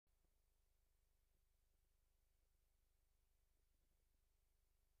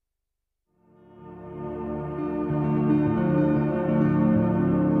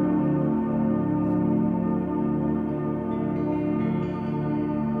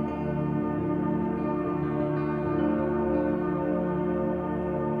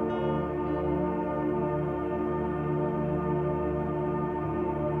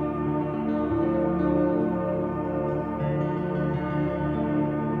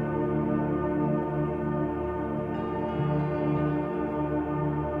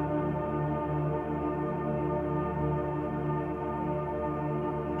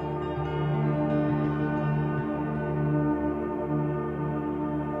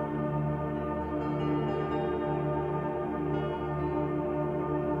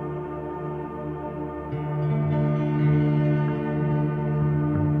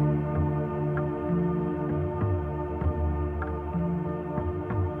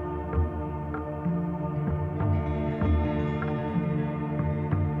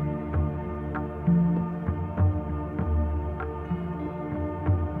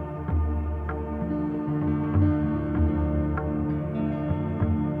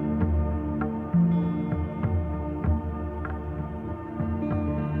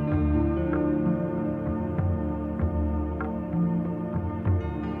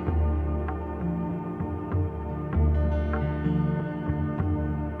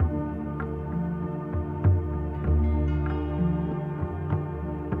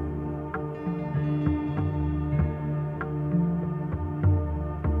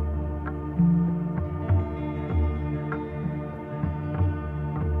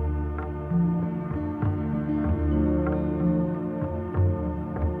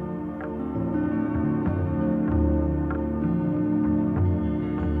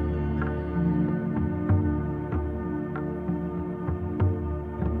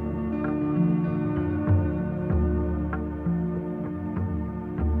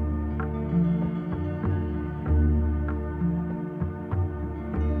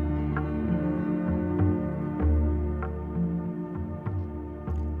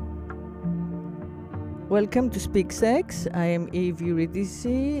Welcome to Speak Sex. I am Eve Eurydice.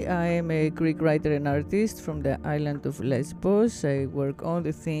 I am a Greek writer and artist from the island of Lesbos. I work on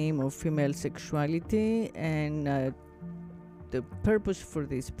the theme of female sexuality, and the purpose for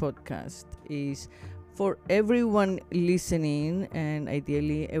this podcast is for everyone listening, and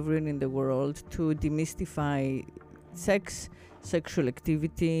ideally everyone in the world, to demystify sex, sexual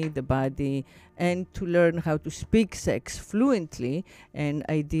activity, the body, and to learn how to speak sex fluently and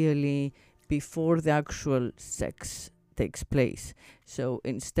ideally before the actual sex takes place. So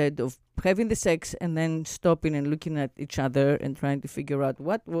instead of having the sex and then stopping and looking at each other and trying to figure out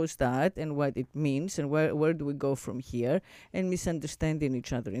what was that and what it means and where do we go from here, and misunderstanding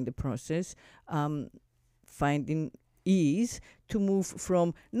each other in the process, finding ease to move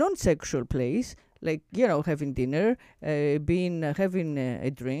from non-sexual place, like, having dinner, having a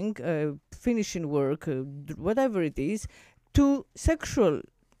drink, finishing work, whatever it is, to sexual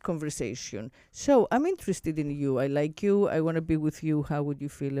conversation. So I'm interested in you. I like you. I want to be with you. How would you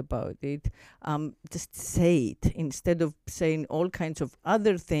feel about it? Just say it instead of saying all kinds of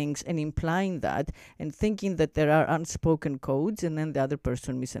other things and implying that and thinking that there are unspoken codes, and then the other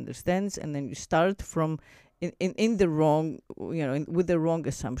person misunderstands, and then you start from in the wrong, with the wrong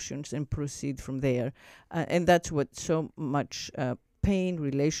assumptions and proceed from there. And that's what so much pain,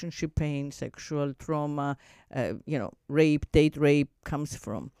 relationship pain, sexual trauma, rape, date rape comes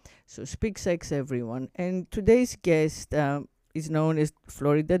from. So Speak Sex, everyone. And today's guest is known as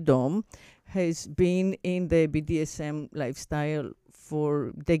Florida Dom, has been in the BDSM lifestyle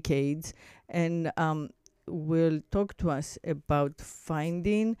for decades, and will talk to us about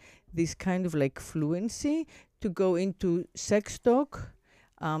finding this kind of like fluency to go into sex talk,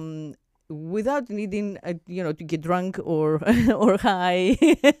 without needing, to get drunk or or high,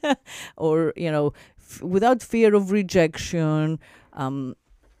 or without fear of rejection, and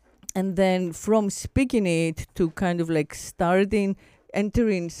then from speaking it to kind of like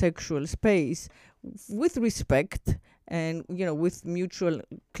entering sexual space with respect and with mutual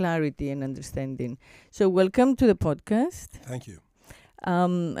clarity and understanding. So welcome to the podcast. Thank you.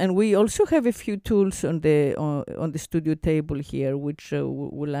 And we also have a few tools on the studio table here, which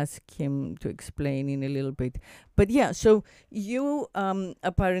we'll ask him to explain in a little bit. But yeah, so you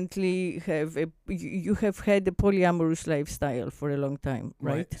apparently have had a polyamorous lifestyle for a long time,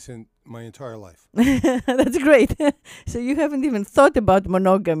 right? Since my entire life. That's great. So you haven't even thought about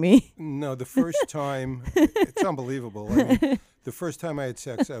monogamy. No, the first time, it's unbelievable. I mean, the first time I had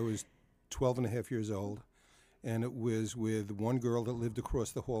sex, I was 12 and a half years old. And it was with one girl that lived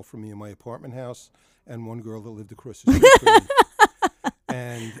across the hall from me in my apartment house and one girl that lived across the street from me.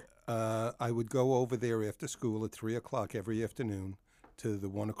 And I would go over there after school at 3 o'clock every afternoon to the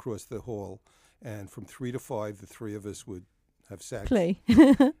one across the hall. And from 3 to 5, the three of us would have sex.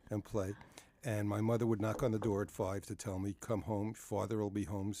 And play. And my mother would knock on the door at 5 to tell me, come home, father will be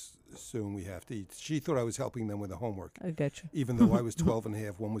home soon, we have to eat. She thought I was helping them with the homework. I got you. Even though I was 12 and a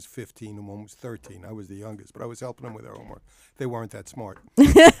half, one was 15 and one was 13. I was the youngest, but I was helping them with their homework. They weren't that smart.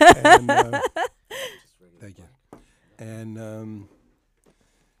 And, thank you. And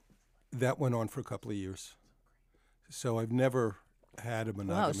that went on for a couple of years. So I've never had a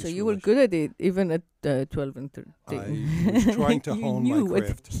monogamous Wow, so you were good at it, even at 12 and 13. I was trying to hone my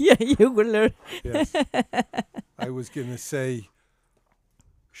craft. Yeah, you will learn. Yes. I was going to say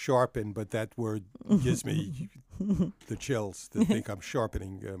sharpen, but that word gives me the chills to think I'm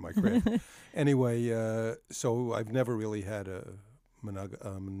sharpening my craft. Anyway, so I've never really had a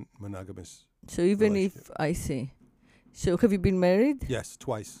monogamous So even if I see. So have you been married? Yes,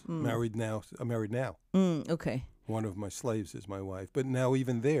 twice. Married now. I'm married now. Okay. One of my slaves is my wife. But now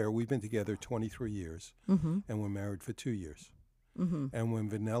even there, we've been together 23 years, and we're married for 2 years. And when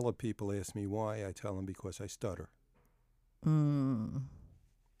vanilla people ask me why, I tell them because I stutter.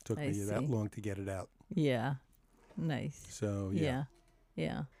 Took me that long to get it out. Yeah. Nice. So, yeah.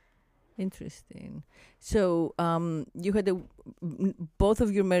 Yeah. Interesting. So you had both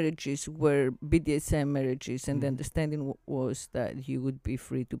of your marriages were BDSM marriages, and the understanding was that you would be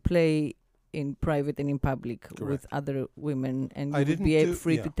free to play in private and in public. Correct. With other women, and you would be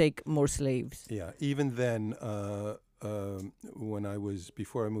free to take more slaves. Yeah, even then,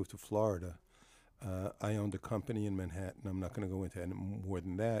 before I moved to Florida, I owned a company in Manhattan. I'm not going to go into any more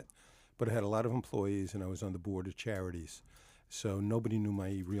than that, but I had a lot of employees, and I was on the board of charities. So nobody knew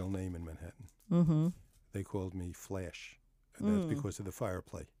my real name in Manhattan. They called me Flash, and that's because of the fire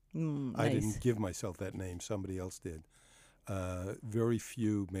play. I didn't give myself that name. Somebody else did. Very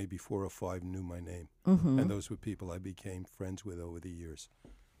few, maybe 4 or 5, knew my name. And those were people I became friends with over the years.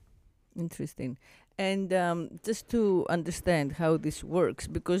 Interesting. And just to understand how this works,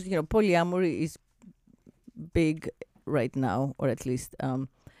 because, polyamory is big right now, or at least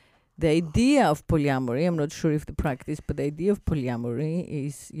the idea of polyamory. I'm not sure if the practice, but the idea of polyamory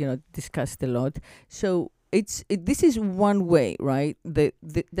is, discussed a lot. So this is one way, right?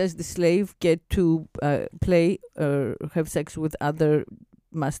 Does the slave get to play or have sex with other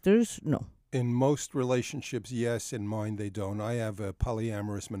masters? No. In most relationships, yes. In mine, they don't. I have a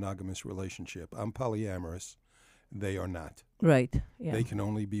polyamorous, monogamous relationship. I'm polyamorous. They are not. Right. Yeah. They can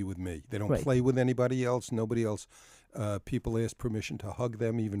only be with me. They don't Right. play with anybody else, nobody else. People ask permission to hug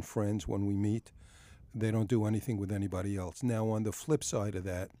them, even friends, when we meet. They don't do anything with anybody else. Now, on the flip side of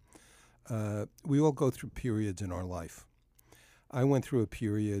that, we all go through periods in our life. I went through a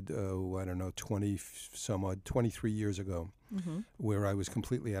period, 23 years ago, where I was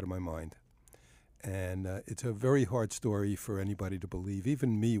completely out of my mind. And it's a very hard story for anybody to believe,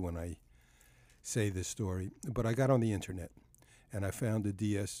 even me when I say this story. But I got on the internet, and I found a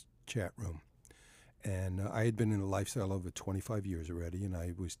DS chat room. And I had been in a lifestyle over 25 years already, and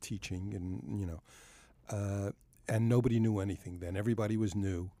I was teaching, and, and nobody knew anything then. Everybody was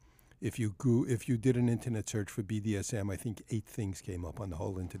new. If you did an internet search for BDSM, I think 8 things came up on the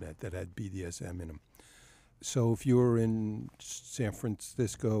whole internet that had BDSM in them. So if you were in San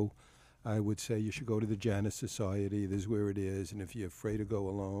Francisco, I would say you should go to the Janus Society. This is where it is. And if you're afraid to go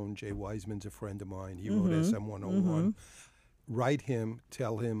alone, Jay Wiseman's a friend of mine. He wrote SM 101. Write him,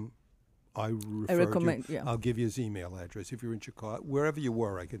 tell him I recommend you. Yeah. I'll give you his email address. If you're in Chicago, wherever you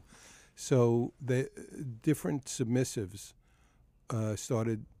were, I could. So the different submissives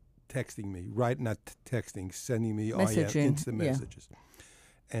started texting me, sending me instant messages.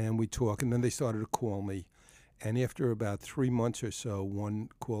 And we talk, and then they started to call me. And after about 3 months or so, one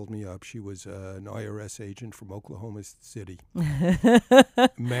called me up. She was an IRS agent from Oklahoma City,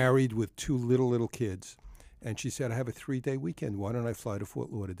 married with 2 little kids. And she said, I have a 3-day weekend. Why don't I fly to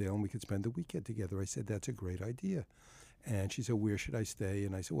Fort Lauderdale and we could spend the weekend together? I said, that's a great idea. And she said, where should I stay?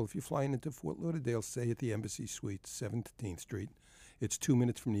 And I said, well, if you're flying into Fort Lauderdale, stay at the Embassy Suites, 17th Street. It's 2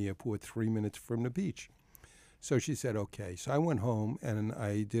 minutes from the airport, 3 minutes from the beach. So she said, okay. So I went home and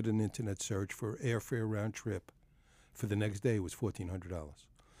I did an internet search for airfare round trip. For the next day, it was $1,400.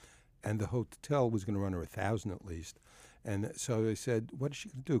 And the hotel was going to run her $1,000 at least. And so I said, what is she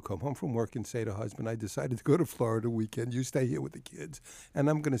going to do? Come home from work and say to her husband, I decided to go to Florida weekend. You stay here with the kids. And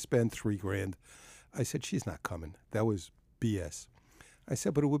I'm going to spend $3,000. I said, she's not coming. That was BS. I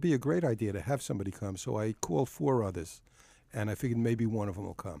said, but it would be a great idea to have somebody come. So I called 4 others. And I figured maybe one of them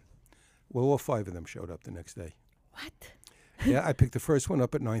will come. Well, all 5 of them showed up the next day. What? Yeah, I picked the first one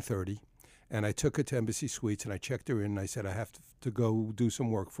up at 9:30, and I took her to Embassy Suites, and I checked her in, and I said, I have to go do some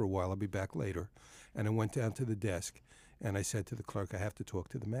work for a while. I'll be back later. And I went down to the desk, and I said to the clerk, I have to talk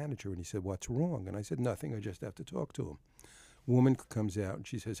to the manager. And he said, what's wrong? And I said, nothing. I just have to talk to him. Woman comes out, and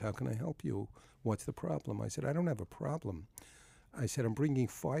she says, how can I help you? What's the problem? I said, I don't have a problem. I said, I'm bringing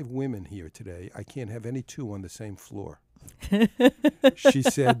 5 women here today. I can't have any 2 on the same floor. She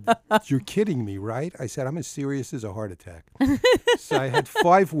said, you're kidding me, right? I said, I'm as serious as a heart attack. So I had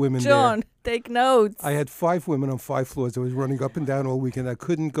 5 women John, there. take notes. I had 5 women on 5 floors. I was running up and down all weekend. I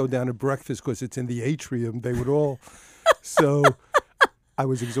couldn't go down to breakfast because it's in the atrium. They would all. So I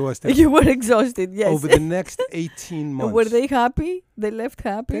was exhausted. You were exhausted, yes. Over the next 18 months. Were they happy? They left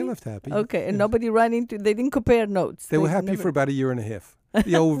happy? They left happy. Okay, and yes. nobody ran into, they didn't compare notes. They were happy for about a year and a half.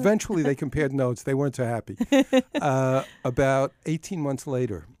 Eventually they compared notes. They weren't so happy. About 18 months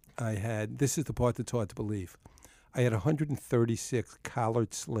later, this is the part that's hard to believe. I had 136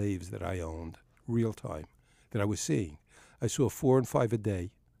 collared slaves that I owned, real time, that I was seeing. I saw 4 and 5 a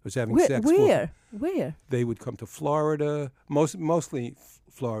day. I was having sex. Where? They would come to Florida, mostly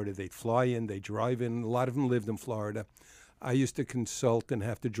Florida. They'd fly in, they'd drive in. A lot of them lived in Florida. I used to consult and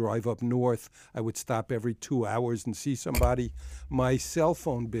have to drive up north. I would stop every 2 hours and see somebody. My cell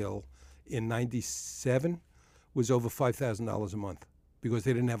phone bill in '97 was over $5,000 a month because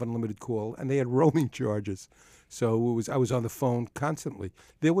they didn't have unlimited call and they had roaming charges. So I was on the phone constantly.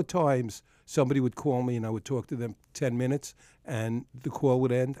 There were times somebody would call me and I would talk to them 10 minutes and the call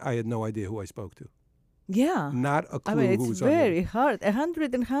would end. I had no idea who I spoke to. Yeah. Not a clue I mean, who it's was on very hard.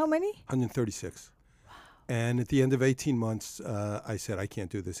 100 and how many? 136. And at the end of 18 months, I said, I can't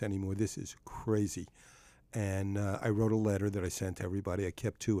do this anymore. This is crazy. And I wrote a letter that I sent to everybody. I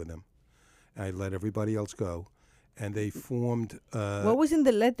kept 2 of them. I let everybody else go. And they formed... what was in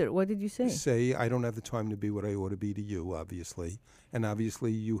the letter? What did you say? Say, I don't have the time to be what I ought to be to you, obviously. And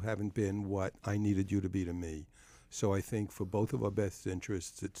obviously, you haven't been what I needed you to be to me. So I think for both of our best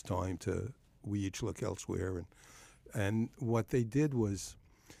interests, it's time we each look elsewhere. And what they did was...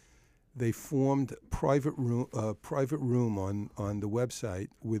 They formed private room on the website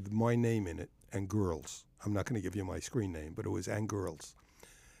with my name in it, and Girls. I'm not going to give you my screen name, but it was And Girls.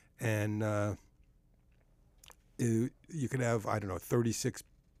 And you could have, I don't know, 36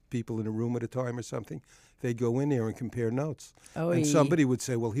 people in a room at a time or something. They'd go in there and compare notes. Oh, And somebody would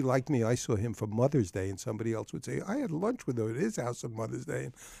say, well, he liked me. I saw him for Mother's Day. And somebody else would say, I had lunch with him at his house on Mother's Day.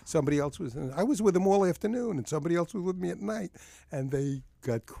 And somebody else I was with him all afternoon. And somebody else was with me at night. And they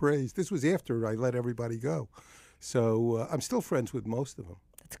got crazed. This was after I let everybody go. So I'm still friends with most of them.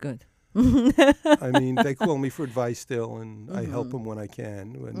 That's good. I mean, they call me for advice still, and I help them when I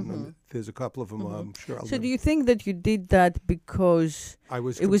can. And there's a couple of them I'm sure I'll So do you think that you did that because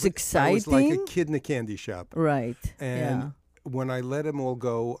it was exciting? I was like a kid in a candy shop. Right. And when I let them all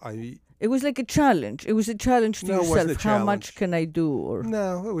go, it was like a challenge. It was a challenge to No, it yourself. wasn't a How much challenge. can I do? Or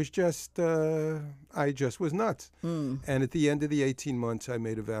No, it was just, I just was nuts. Mm. And at the end of the 18 months, I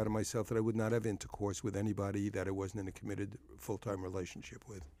made a vow to myself that I would not have intercourse with anybody that I wasn't in a committed full-time relationship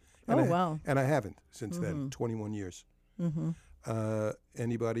with. And wow. And I haven't since then, 21 years.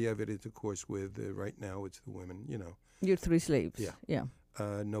 Anybody I've had intercourse with right now, it's the women, you know. You're 3 slaves. Yeah. Yeah.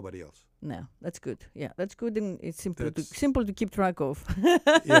 Nobody else. No, that's good. Yeah, that's good, and it's simple That's- simple to keep track of.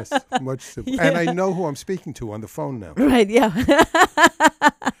 Yes, much simpler. Yeah. And I know who I'm speaking to on the phone now. Right. Yeah.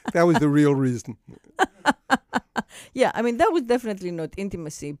 That was the real reason. Yeah, I mean that was definitely not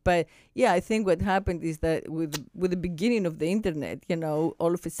intimacy, but yeah, I think what happened is that with the beginning of the internet, you know,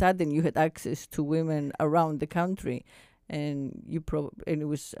 all of a sudden you had access to women around the country, and and it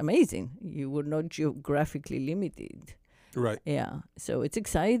was amazing. You were not geographically limited. Right. Yeah, so it's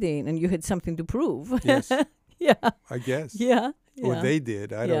exciting, and you had something to prove. Yes. Yeah. I guess. Yeah. Or yeah. they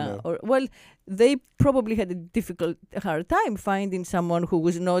did. I don't know. Or, well, they probably had a hard time finding someone who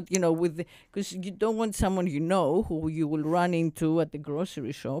was not, you know, because you don't want someone you know who you will run into at the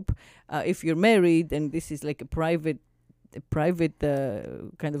grocery shop. If you're married and this is like a private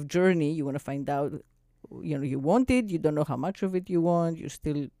kind of journey, you want to find out, you know, you want it, you don't know how much of it you want, you're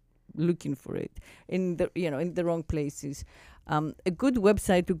still looking for it in the wrong places. A good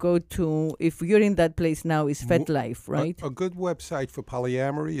website to go to if you're in that place now is FetLife, right? A good website for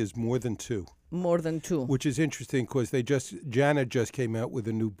polyamory is More Than Two. More Than Two. Which is interesting because Janet just came out with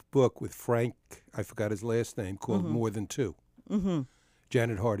a new book with Frank, I forgot his last name, called More Than Two. Mm-hmm.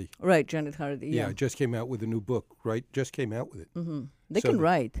 Janet Hardy. Right, Janet Hardy. Yeah, just came out with a new book, right? Just came out with it. Mm-hmm. They can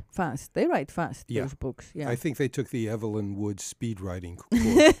write fast. They write fast, Yeah. those books. Yeah. I think they took the Evelyn Wood speed writing course.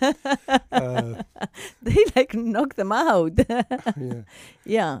 They like knock them out. Yeah.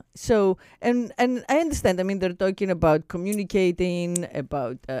 Yeah. So and I understand. I mean, they're talking about communicating,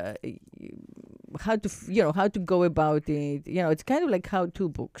 about how to go about it. You know, it's kind of like how-to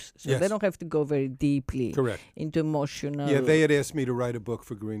books. So Yes. they don't have to go very deeply Correct. into emotional. Yeah, they had asked me to write a book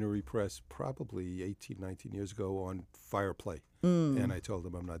for Greenery Press probably 18, 19 years ago on fire play. And I told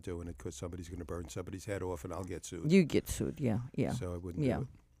them I'm not doing it because somebody's going to burn somebody's head off and I'll get sued. You get sued. Yeah. Yeah. So I wouldn't Yeah. do it.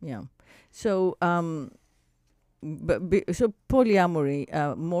 Yeah. So, so polyamory,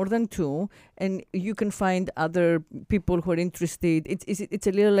 More Than Two, and you can find other people who are interested. It's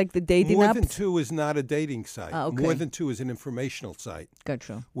a little like the dating More apps. Than Two is not a dating site. Okay. More Than Two is an informational site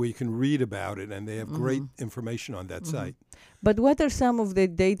Gotcha. where you can read about it, and they have great information on that site. But what are some of the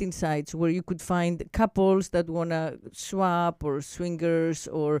dating sites where you could find couples that want to swap, or swingers,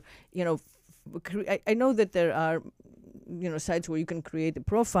 or, you know, I know that there are, you know, sites where you can create a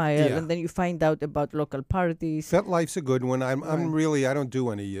profile Yeah. and then you find out about local parties. FetLife's a good one. I'm really, I don't do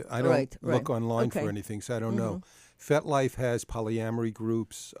any, I don't Right, look right. online Okay. for anything, so I don't know. FetLife has polyamory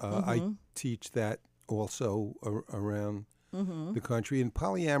groups. I teach that also around the country. And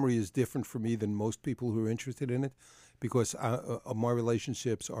polyamory is different for me than most people who are interested in it because my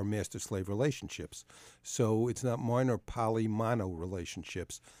relationships are master-slave relationships. So it's not mine are poly-mono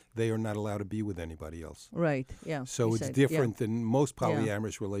relationships. They are not allowed to be with anybody else. Right, yeah. So you it's said, different than most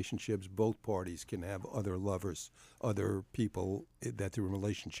polyamorous relationships. Both parties can have other lovers, other people that they're in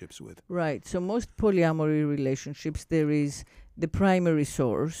relationships with. Right. So most polyamory relationships, there is the primary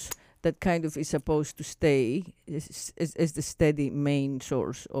source that kind of is supposed to stay as the steady main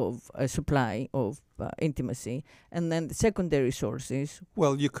source of supply of intimacy. And then the secondary sources.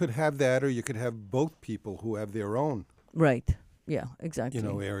 Well, you could have that, or you could have both people who have their own, Right. Yeah, exactly.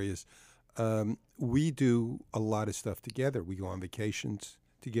 areas. We do a lot of stuff together. We go on vacations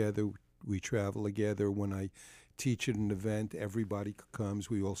together. We travel together. When I teach at an event, everybody comes.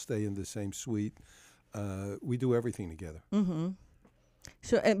 We all stay in the same suite. We do everything together. Mm-hmm.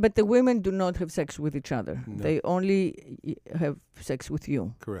 So, but the women do not have sex with each other. No. They only have sex with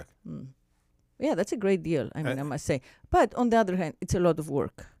you. Correct. Yeah, that's a great deal. I mean, I must say. But on the other hand, it's a lot of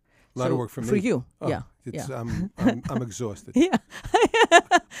work. A lot of work for me. For you, Oh, yeah. It's, yeah. I'm exhausted. Yeah.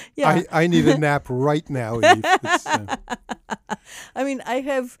 Yeah. I need a nap right now, Eve. I mean, I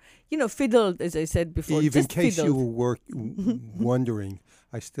have, fiddled, as I said before. Eve, in just case you fiddled. were wondering,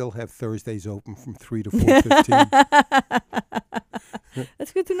 I still have Thursdays open from 3 to 4:15.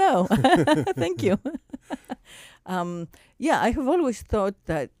 That's good to know. Thank you. Yeah, I have always thought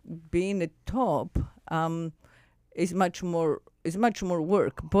that being a top is much more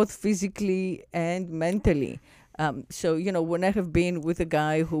work, both physically and mentally. So when I have been with a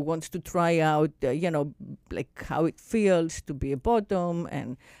guy who wants to try out, like how it feels to be a bottom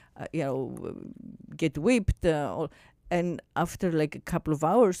and get whipped, and after like a couple of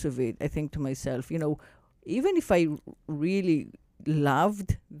hours of it, I think to myself, even if I really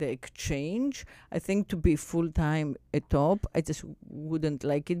loved the exchange, I think to be full-time a top, I just wouldn't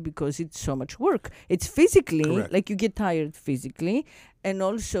like it because it's so much work. It's physically, Correct. like you get tired physically, and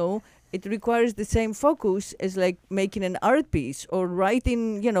also it requires the same focus as like making an art piece or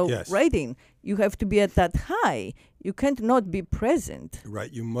writing, Yes. writing. You have to be at that high. You can't not be present.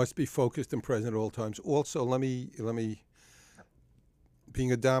 Right. You must be focused and present at all times. Also, let me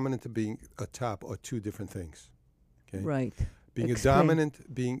being a dominant and being a top are two different things. Okay? Right. Being Explain.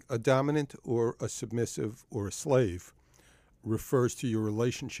 being a dominant or a submissive or a slave refers to your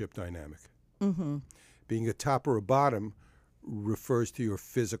relationship dynamic. Mm-hmm. Being a top or a bottom refers to your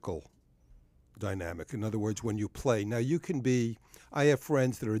physical dynamic. In other words, when you play. Now, I have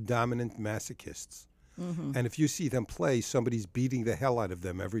friends that are dominant masochists. Mm-hmm. And if you see them play, somebody's beating the hell out of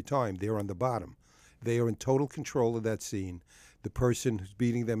them every time. They're on the bottom. They are in total control of that scene. The person who's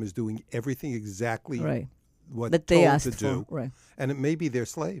beating them is doing everything exactly Right. what That they told asked to do. for. Right. And it may be their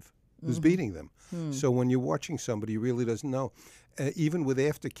slave who's beating them. So when you're watching somebody who really doesn't know, even with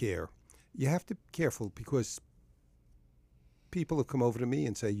aftercare, you have to be careful because people have come over to me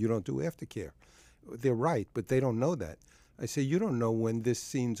and say, you don't do aftercare. They're right, but they don't know that. I say, you don't know when this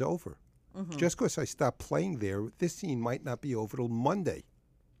scene's over. Just because I stop playing there, this scene might not be over till Monday.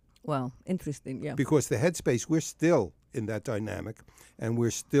 Wow. Interesting. Yeah. Because the headspace, we're still in that dynamic, and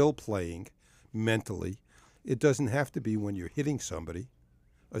we're still playing mentally. It doesn't have to be when you're hitting somebody.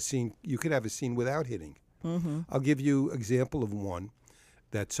 A scene, you could have a scene without hitting. Mm-hmm. I'll give you an example of one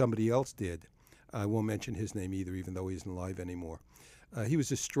that somebody else did. I won't mention his name either, even though he isn't alive anymore. He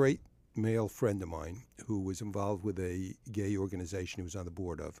was a straight male friend of mine who was involved with a gay organization he was on the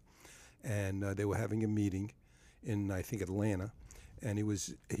board of. And they were having a meeting in, I think, Atlanta. And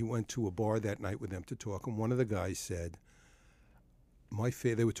he went to a bar that night with them to talk. And one of the guys said,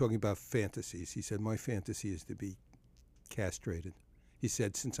 they were talking about fantasies. He said, my fantasy is to be castrated. He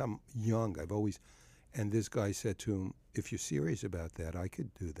said, since I'm young, and this guy said to him, if you're serious about that, I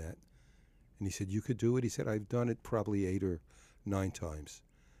could do that. And he said, you could do it? He said, I've done it probably 8 or 9 times.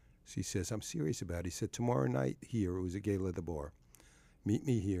 So he says, I'm serious about it. He said, tomorrow night here, it was a gay leather bar. Meet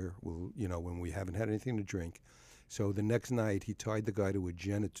me here, when we haven't had anything to drink. So the next night, he tied the guy to a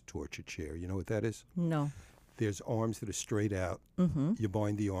genital torture chair. You know what that is? No. There's arms that are straight out. Mm-hmm. You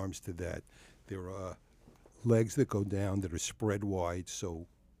bind the arms to that. There are legs that go down that are spread wide, so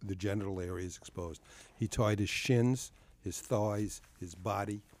the genital area is exposed. He tied his shins, his thighs, his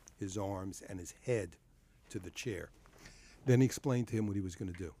body, his arms, and his head to the chair. Then he explained to him what he was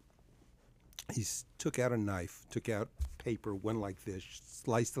going to do. He took out a knife, took out paper, went like this,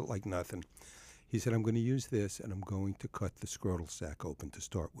 sliced it like nothing. He said, I'm going to use this, and I'm going to cut the scrotal sac open to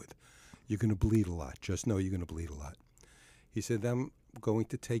start with. You're going to bleed a lot. Just know you're going to bleed a lot. He said, I'm going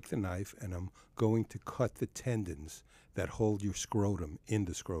to take the knife, and I'm going to cut the tendons that hold your scrotum in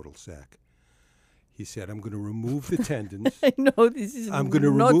the scrotal sac. He said, I'm going to remove the tendons. I know this is I'm going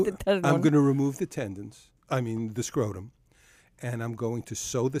to not the turn I'm on. going to remove the tendons. The scrotum, and I'm going to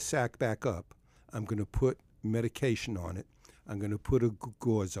sew the sac back up. I'm going to put medication on it. I'm going to put a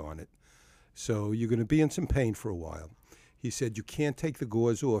gauze on it. So you're going to be in some pain for a while. He said you can't take the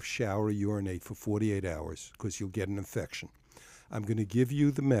gauze off, shower, or urinate for 48 hours because you'll get an infection. I'm going to give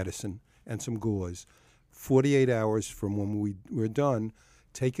you the medicine and some gauze. 48 hours from when we're done,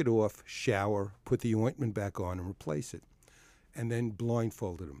 take it off, shower, put the ointment back on, and replace it. And then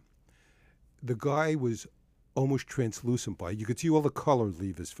blindfolded him. The guy was almost translucent you could see all the color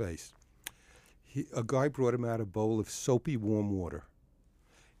leave his face. A guy brought him out a bowl of soapy warm water.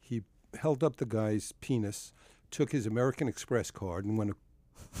 He held up the guy's penis, took his American Express card and went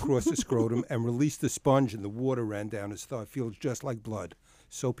across the scrotum and released the sponge, and the water ran down his thigh. It feels just like blood.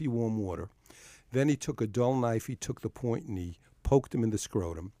 Soapy warm water. Then he took a dull knife, he took the point and he poked him in the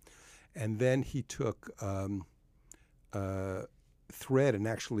scrotum. And then he took thread and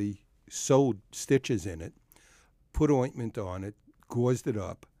actually sewed stitches in it, put ointment on it, gauzed it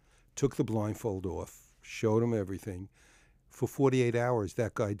up, took the blindfold off, showed him everything, For 48 hours,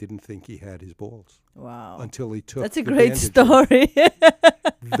 that guy didn't think he had his balls Wow. until he took That's a the great bandage off. story.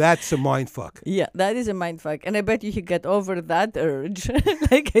 That's a mind fuck. Yeah, that is a mindfuck. And I bet you he got over that urge.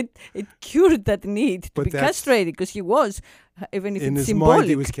 Like it cured that need to But be that's- castrated because he was, even if In it's his mind, he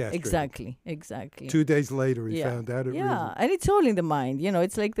symbolic. was castrated. Exactly. 2 days later, he Yeah. found out it Yeah, and it's all in the mind.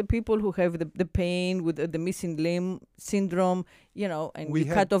 It's like the people who have the pain with the missing limb syndrome, and We you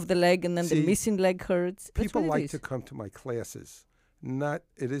had- cut off the leg and then the see, missing leg hurts. That's people what it like is. to come to my classes.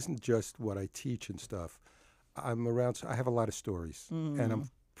 It isn't just what I teach and stuff. I'm around. So I have a lot of stories, and I'm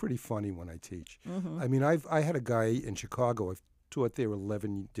pretty funny when I teach. I mean, I had a guy in Chicago. I've taught there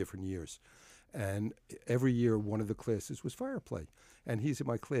 11 different years, and every year one of the classes was fire play, and he's in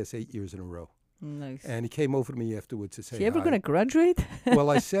my class 8 years in a row. Nice. And he came over to me afterwards to say, Is he ever hi. going to graduate? Well,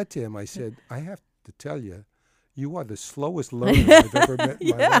 I said to him, I have to tell you, you are the slowest learner I've ever met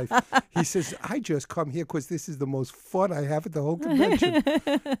in my life. He says, I just come here because this is the most fun I have at the whole convention.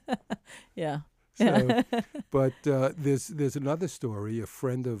 Yeah. So, but there's another story. A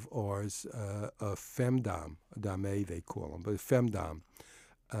friend of ours, a femdom, dame they call them, but femdom,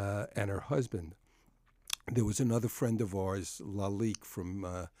 and her husband. There was another friend of ours, Lalik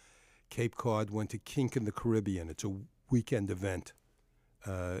from Cape Cod, went to Kink in the Caribbean. It's a weekend event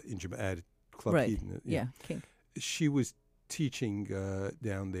in at Club Right. Eden. Yeah. King. She was teaching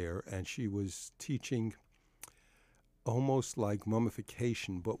down there, and she was teaching almost like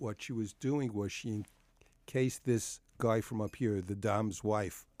mummification, but what she was doing was she encased this guy from up here, the Dom's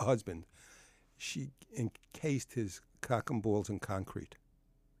wife, husband, she encased his cock and balls in concrete.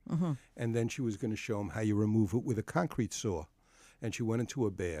 And then she was going to show him how you remove it with a concrete saw. And she went into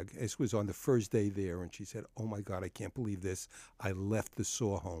a bag. This was on the first day there, and she said, oh, my God, I can't believe this. I left the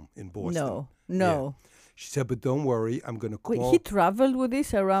saw home in Boston. No. She said, but don't worry, I'm going to call. Wait, he traveled with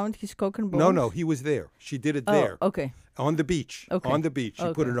this around his cock and balls? No, he was there. She did it Oh, there. okay. On the beach. Okay. On the beach. She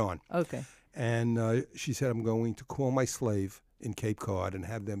put Okay. it on. Okay. And she said, I'm going to call my slave in Cape Cod and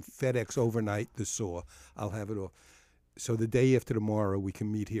have them FedEx overnight the saw. I'll have it all. So the day after tomorrow, we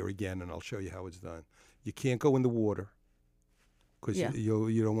can meet here again, and I'll show you how it's done. You can't go in the water because Yeah.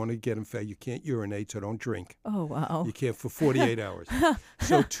 you don't want to get infected. You can't urinate, so don't drink. Oh, wow. You can't for 48 hours.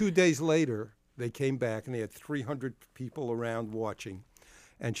 So 2 days later, they came back, and they had 300 people around watching.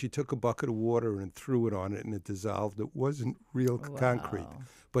 And she took a bucket of water and threw it on it, and it dissolved. It wasn't real concrete. Wow.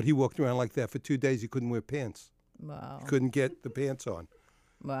 But he walked around like that for 2 days. He couldn't wear pants. Wow. He couldn't get the pants on.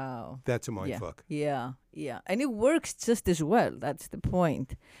 Wow. That's a mind Yeah. fuck. Yeah. And it works just as well. That's the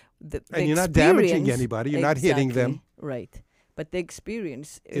point. The And you're not damaging experience- anybody. You're not hitting them. Exactly. Right. But the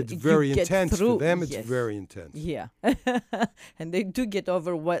experience, It's you very get intense through, for them. It's yes. very intense. Yeah. And they do get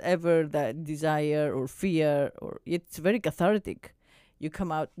over whatever that desire or fear, or it's very cathartic. You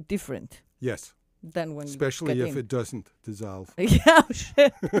come out different Yes, than when especially you if it doesn't dissolve. Yeah, sure.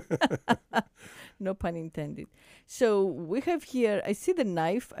 No pun intended. So we have here, I see the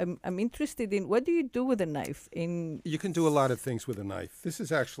knife. I'm interested in, what do you do with a knife? You can do a lot of things with a knife. This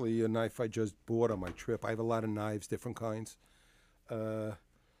is actually a knife I just bought on my trip. I have a lot of knives, different kinds.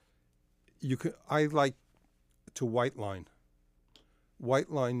 I like to white line.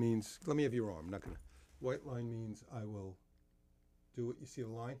 White line means, let me have your arm. I'm not gonna. White line means I will do it. You see the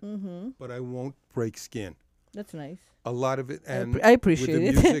line? Mm-hmm. But I won't break skin. That's nice. A lot of it, and I appreciate with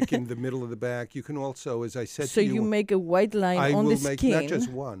it. the music in the middle of the back. You can also, as I said So to you make a white line I on will the make skin. not just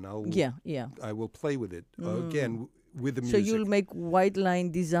one. Yeah. I will play with it again with the So music. you'll make white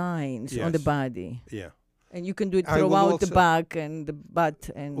line designs on the Yes. body. Yeah. And you can do it I will throughout the also- back and the butt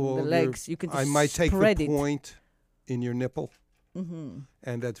and Or the your- legs. You can just I might take spread the it. point in your nipple, Mm-hmm.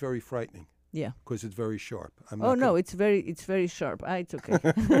 and that's very frightening Yeah. because it's very sharp. Oh no, it's very sharp. It's okay.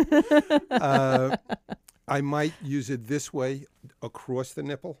 I might use it this way across the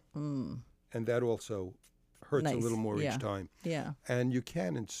nipple, Mm. and that also hurts a Nice, little more yeah. each time. Yeah. And you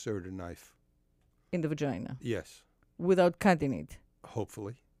can insert a knife. In the vagina Yes, without cutting it.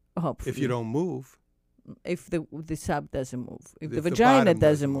 hopefully. Hopefully. If you don't move, If the sub doesn't move. If the If the vagina bottom doesn't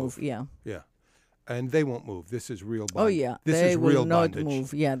doesn't move, move. yeah. yeah. And they won't move. This is real bondage. Oh yeah. This they is will real not bondage.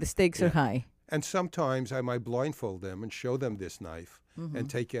 move. Yeah, the stakes are Yeah. high. And sometimes I might blindfold them and show them this knife Mm-hmm. and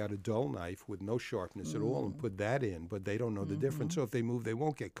take out a dull knife with no sharpness at all and put that in, but they don't know the difference. Mm-hmm. So if they move, they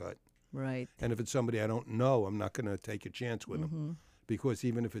won't get cut. Right. And if it's somebody I don't know, I'm not going to take a chance with them Mm-hmm. because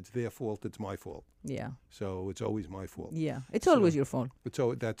even if it's their fault, it's my fault. Yeah. So it's always my fault. Yeah. It's So- always your fault. But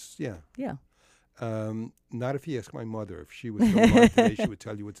so that's, yeah. Yeah. Not if you ask my mother. If she was still alive today, she would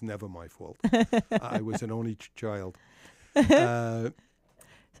tell you it's never my fault. I was an only child.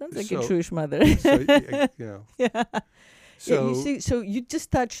 Sounds like a so- Jewish mother. So, you know. Yeah. So you see, so you just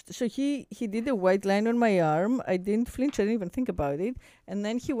touched. So he did a white line on my arm. I didn't flinch. I didn't even think about it. And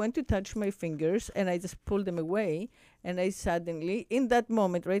then he went to touch my fingers, and I just pulled them away. And I suddenly, in that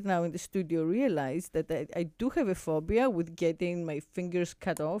moment, right now in the studio, realized that I do have a phobia with getting my fingers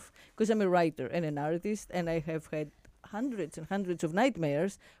cut off because I'm a writer and an artist, and I have had hundreds and hundreds of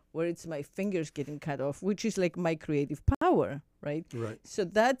nightmares where it's my fingers getting cut off, which is like my creative power, right? right. So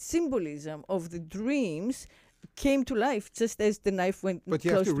that symbolism of the dreams came to life just as the knife went But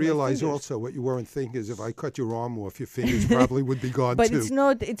you close have to my realize fingers. also what you weren't thinking is if I cut your arm off, your fingers probably would be gone But too.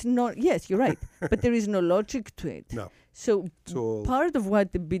 it's not, yes, you're right. But there is no logic to it. No. So It's all part of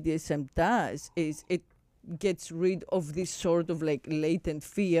what the BDSM does is it gets rid of this sort of like latent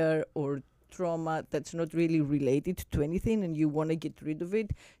fear or trauma that's not really related to anything, and you want to get rid of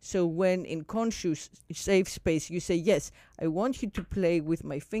it. So when in conscious safe space you say, yes, I want you to play with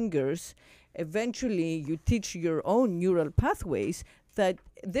my fingers, eventually you teach your own neural pathways that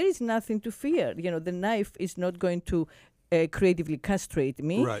there is nothing to fear. You know, the knife is not going to creatively castrate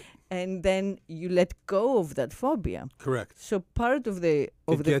me. right. And then you let go of that phobia. Correct. So part of the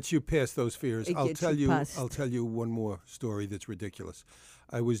It gets you past those fears. It I'll gets tell you you. past. I'll tell you one more story that's ridiculous.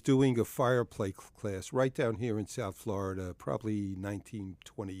 I was doing a fire play class right down here in South Florida, probably 19,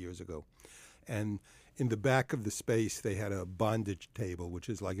 20 years ago, and in the back of the space they had a bondage table, which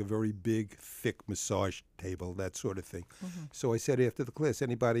is like a very big, thick massage table, that sort of thing. Mm-hmm. So I said after the class,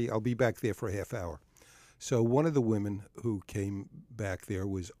 anybody? I'll be back there for a half hour. So one of the women who came back there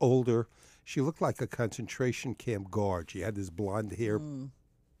was older. She looked like a concentration camp guard. She had this blonde hair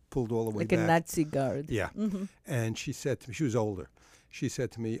pulled all the way like back. a Nazi guard. Yeah. And she said to me, she was older. She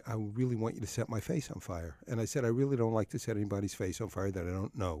said to me, I really want you to set my face on fire. And I said, I really don't like to set anybody's face on fire that I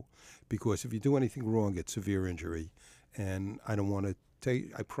don't know. Because if you do anything wrong, it's severe injury. And I don't want to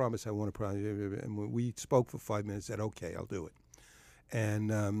take, I promise I want to promise. And when we spoke for 5 minutes, said, okay, I'll do it.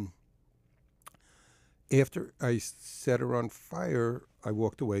 And after I set her on fire, I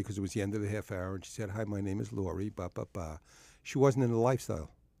walked away because it was the end of the half hour. And she said, hi, my name is Lori, ba, ba, ba. She wasn't in the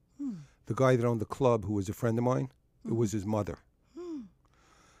lifestyle. The guy that owned the club, who was a friend of mine, it was his mother.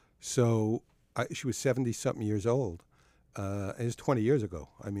 So she was 70-something years old. And it was 20 years ago.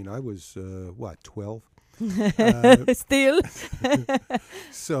 I mean, I was, 12? Still.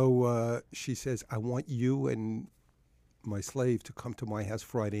 So she says, I want you and my slave to come to my house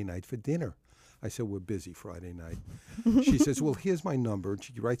Friday night for dinner. I said, we're busy Friday night. She says, well, here's my number. And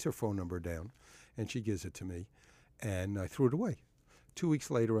she writes her phone number down, and she gives it to me. And I threw it away. 2 weeks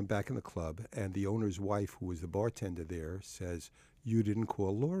later, I'm back in the club, and the owner's wife, who was the bartender there, says, you didn't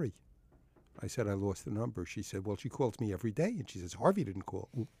call Lori. I said, I lost the number. She said, well, she calls me every day. And she says, Harvey didn't call.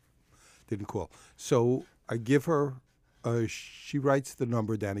 So I give her, she writes the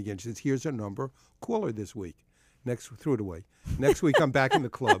number down again. She says, here's her number. Call her this week. Threw it away. Next week, I'm back in the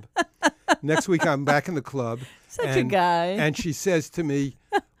club. Such a guy. And she says to me,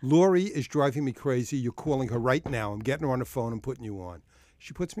 Lori is driving me crazy. You're calling her right now. I'm getting her on the phone. I'm putting you on.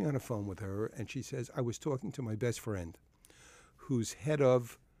 She puts me on the phone with her, and she says, I was talking to my best friend, who's head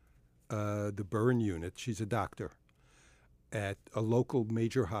of the burn unit. She's a doctor at a local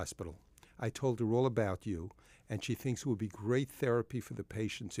major hospital. I told her all about you, and she thinks it would be great therapy for the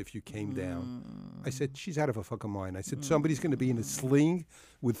patients if you came down. I said, she's out of her fucking mind. I said, somebody's going to be in a sling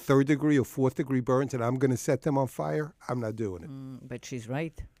with 3rd degree or 4th degree burns, and I'm going to set them on fire? I'm not doing it. But she's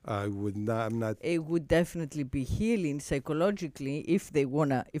right. I would not. I'm not. It would definitely be healing psychologically if they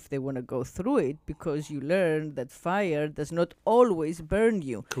wanna go through it, because you learn that fire does not always burn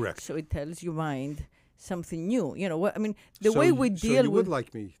you. Correct. So it tells your mind something new. You know what I mean? The So way we so deal you with would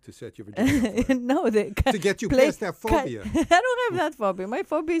like me to set your vagina on fire. no, to get you past that phobia. I don't have that phobia. My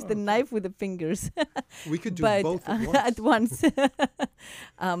phobia is the knife with the fingers. We could do But both at once.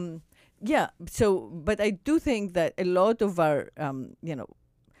 Yeah. So, but I do think that a lot of our,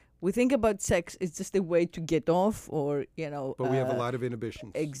 we think about sex is just a way to get off, or But we have a lot of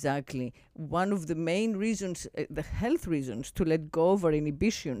inhibitions. Exactly. One of the main reasons, the health reasons to let go of our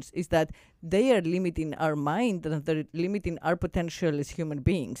inhibitions, is that they are limiting our mind and they're limiting our potential as human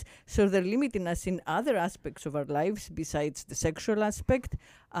beings. So they're limiting us in other aspects of our lives besides the sexual aspect.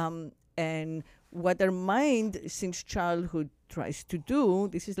 And what our mind since childhood tries to do,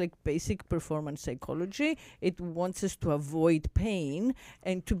 this is like basic performance psychology, it wants us to avoid pain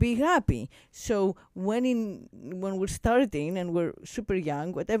and to be happy. So when we're starting and we're super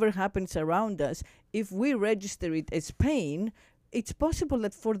young, whatever happens around us, if we register it as pain, it's possible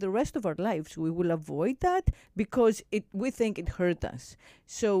that for the rest of our lives we will avoid that because we think it hurt us.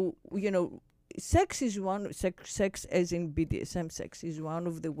 So, sex as in BDSM sex is one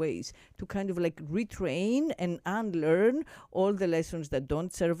of the ways to kind of like retrain and unlearn all the lessons that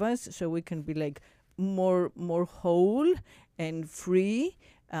don't serve us, so we can be like more whole and free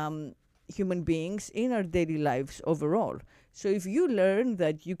human beings in our daily lives overall. So if you learn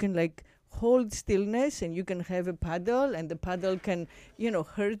that you can like hold stillness and you can have a paddle and the paddle can,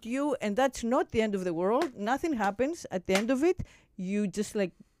 hurt you, and that's not the end of the world. Nothing happens at the end of it. You just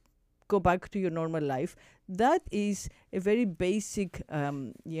like go back to your normal life. That is a very basic,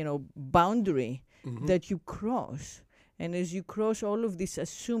 boundary that you cross. And as you cross all of these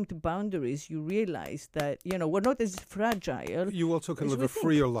assumed boundaries, you realize that, we're not as fragile. You also can as live we a think.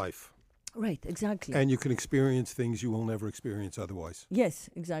 freer life. Right, exactly. And you can experience things you will never experience otherwise. Yes,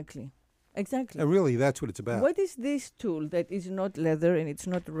 exactly. Exactly. And really, that's what it's about. What is this tool that is not leather and it's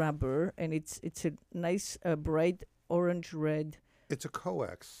not rubber and it's a nice bright orange red? It's a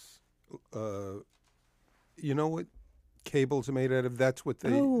coax. You know what cables are made out of? That's what they.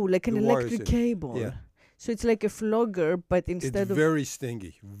 Like an the wires electric in. cable. Yeah. So it's like a flogger, but instead It's of very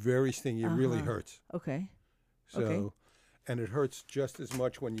stingy. Very stingy. It really Uh-huh. hurts. okay, So, Okay. and it hurts just as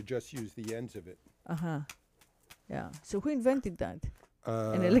much when you just use the ends of it. yeah. So who invented that?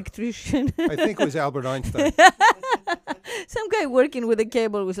 Uh, An electrician. I think it was Albert Einstein. Some guy working with a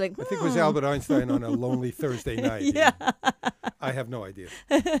cable was like, I think it was Albert Einstein on a lonely Thursday night. Yeah. I have no idea.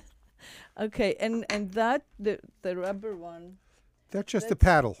 Okay, and that the rubber one. That's just a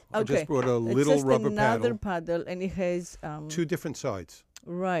paddle. I Okay. just brought a It's little just rubber another paddle. paddle, and it has Two different sides.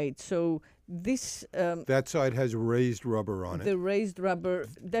 right. So this That side has raised rubber on it. the raised rubber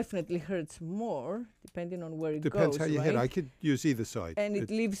definitely hurts more depending on where it Depends goes. how you right? hit. I could use either side. And it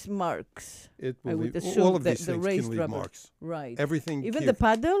leaves marks. it I will would leave, assume all of that these the things can raised leave rubber- marks. Right. Everything. Even here- the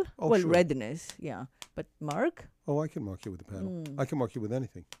paddle? Oh, well, sure. redness, yeah. But mark? Oh, I can mark you with a paddle. Mm. I can mark you with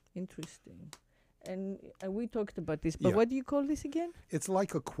anything. Interesting. And we talked about this, but Yeah. what do you call this again? It's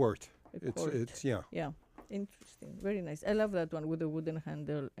like a quirt. A cord. It's yeah. Yeah. Interesting. Very nice. I love that one with the wooden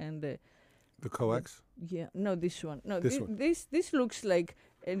handle and the The coax. yeah. No, this one. No, This one. This looks like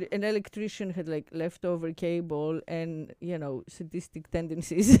an electrician had like leftover cable and sadistic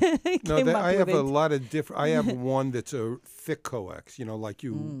tendencies. No, Came up I have with a it. lot of different. I have one that's a thick coax. Like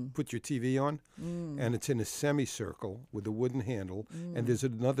you put your TV on, and it's in a semicircle with a wooden handle, and there's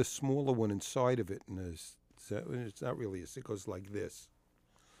another smaller one inside of it, and it's not really. It goes like this.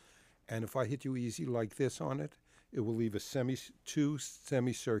 And if I hit you easy like this on it, it will leave two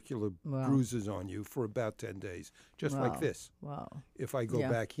semicircular Wow. bruises on you for about 10 days, just Wow. like this. Wow. If I go Yeah.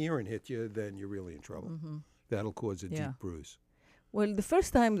 back here and hit you, then you're really in trouble. That'll cause a Yeah. deep bruise. Well, the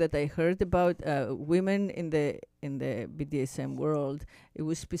first time that I heard about women in the BDSM world, it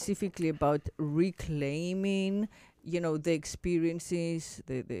was specifically about reclaiming, the experiences,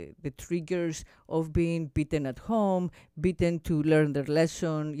 the triggers of being beaten at home, beaten to learn their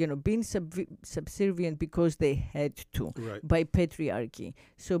lesson, being subservient because they had to Right. by patriarchy.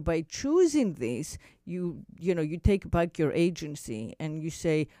 So by choosing this, you take back your agency and you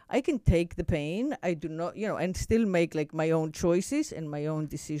say, I can take the pain. I do not, and still make like my own choices and my own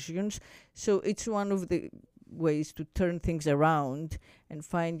decisions. So it's one of the ways to turn things around and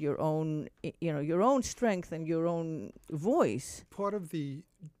find your own, your own strength and your own voice. Part of the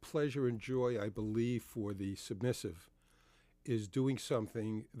pleasure and joy, I believe, for the submissive is doing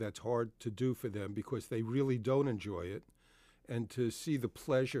something that's hard to do for them because they really don't enjoy it, and to see the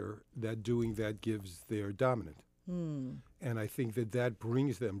pleasure that doing that gives their dominant. And I think that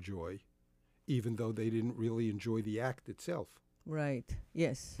brings them joy, even though they didn't really enjoy the act itself. Right.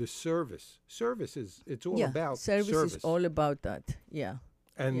 Yes. The service is it's all yeah. about service is all about that. Yeah.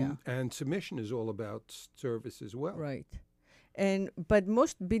 and yeah. and submission is all about service as well. Right. But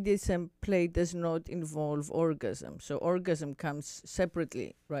most BDSM play does not involve orgasm. So orgasm comes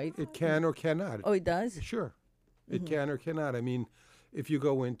separately, right? It can or cannot. Oh, it does? Sure. It can or cannot. I mean, if you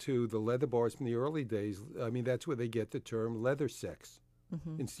go into the leather bars from the early days, I mean, that's where they get the term leather sex.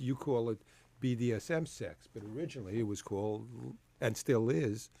 And you call it BDSM sex, but originally it was called, and still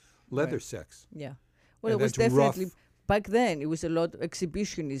is, leather Right. sex. Yeah. Well, And it was that's rough. definitely, back then, it was a lot,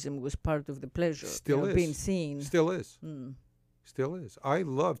 exhibitionism was part of the pleasure. Still is. Being seen. Still is. Still is. I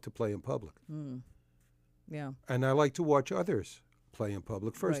love to play in public. Yeah. And I like to watch others play in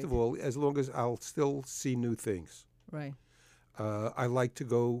public. First of Right. all, as long as I'll still see new things. Right. I like to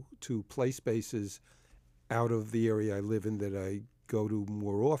go to play spaces out of the area I live in that I go to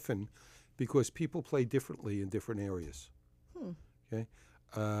more often because people play differently in different areas. Okay,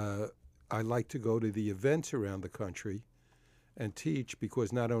 I like to go to the events around the country and teach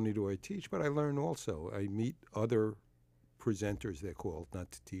because not only do I teach, but I learn also. I meet other presenters, they're called,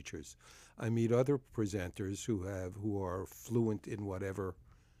 not teachers. I meet other presenters who are fluent in whatever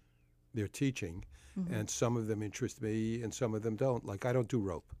they're teaching, and some of them interest me and some of them don't. Like, I don't do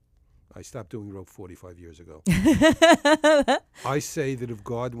rope. I stopped doing rope 45 years ago. I say that if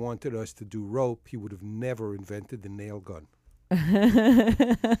God wanted us to do rope, he would have never invented the nail gun.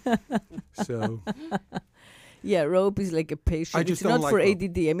 So yeah, rope is like a patient. I just it's don't not like for rope.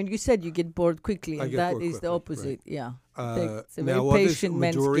 ADD. I mean, you said you get bored quickly, I and get that bored is the quickly, opposite. right. Yeah, it's a very Now, others, patient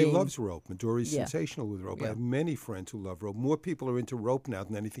man's Midori game. loves rope. Midori's Yeah. sensational with rope. I Yeah. have many friends who love rope. More people are into rope now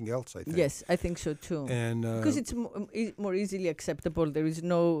than anything else, I think. Yes, I think so too. And Because it's more easily acceptable. There is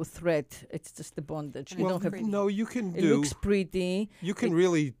no threat. It's just the bondage. You well, don't have. no, you can It do. looks pretty. You can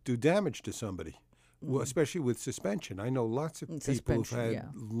really do damage to somebody, well, especially with suspension. I know lots of people who've Suspension, had yeah.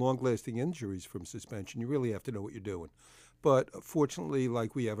 long-lasting injuries from suspension. You really have to know what you're doing. But fortunately,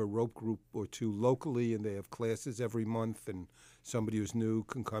 like, we have a rope group or two locally, and they have classes every month, and somebody who's new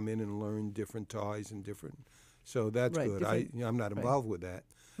can come in and learn different ties and different. So that's Right, good. I'm not right. involved with that.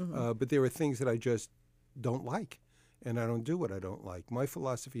 But there are things that I just don't like, and I don't do what I don't like. My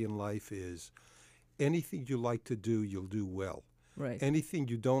philosophy in life is anything you like to do, you'll do well. Right. Anything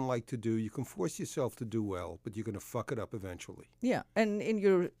you don't like to do, you can force yourself to do well, but you're going to fuck it up eventually. Yeah, and in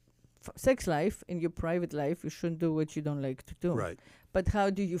your sex life, in your private life, you shouldn't do what you don't like to do. Right. But how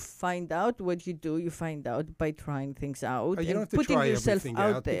do you find out what you do? You find out by trying things out You and don't have to putting try yourself everything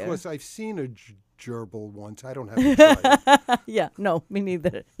out there. because I've seen a gerbil once. I don't have to try it. Yeah, no, me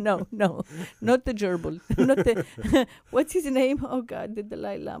neither. No, not the gerbil. Not the what's his name? Oh God, the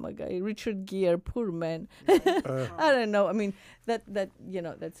Dalai Lama guy, Richard Gere. Poor man. I don't know. I mean, that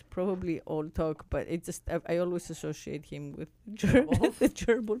that's probably all talk, but it just I always associate him with the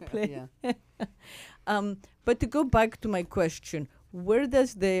gerbil play. Yeah. But to go back to my question, where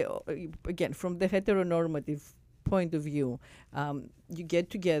does again, from the heteronormative point of view, you get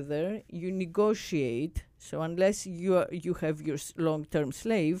together, you negotiate. So unless you have your long-term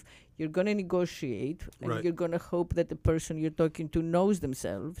slave, you're going to negotiate, and Right. you're going to hope that the person you're talking to knows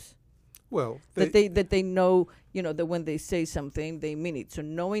themselves. Well, That they know, that when they say something, they mean it. So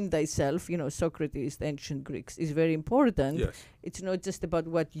knowing thyself, Socrates, the ancient Greeks, is very important. yes. It's not just about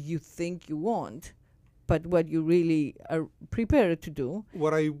what you think you want, but what you really are prepared to do.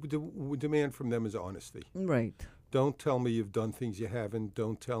 What I demand from them is honesty. Right. Don't tell me you've done things you haven't.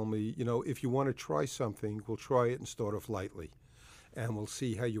 Don't tell me, if you want to try something, we'll try it and start off lightly. And we'll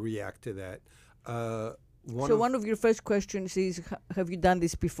see how you react to that. One of your first questions is, have you done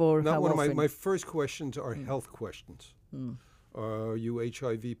this before? Not How one often? of my first questions are health questions. Are you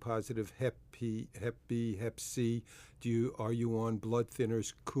HIV positive, Hep B, Hep C? Are you on blood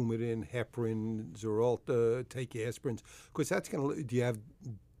thinners, Coumadin, heparin, Xarelto, take aspirins? Because that's going to. Do you have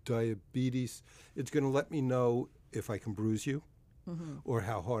diabetes? It's going to let me know if I can bruise you, or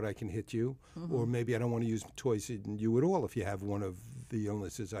how hard I can hit you, or maybe I don't want to use toys in you at all if you have one of the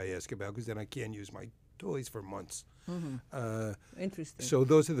illnesses I ask about, because then I can't use my toys for months. Interesting. So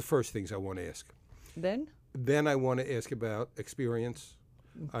those are the first things I want to ask. Then I want to ask about experience.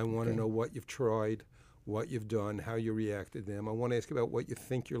 I want to know what you've tried, what you've done, how you reacted to them. I want to ask about what you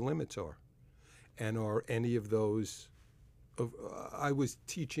think your limits are. And are any of those... I was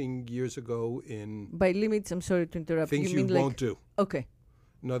teaching years ago in... By limits, I'm sorry to interrupt. Things you you mean won't do. Okay.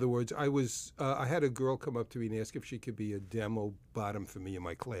 In other words, I had a girl come up to me and ask if she could be a demo bottom for me in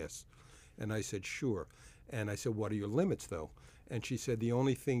my class. And I said, sure. And I said, what are your limits, though? And she said, the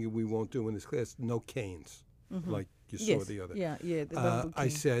only thing we won't do in this class, no canes, like you saw the other. Yeah. The bamboo I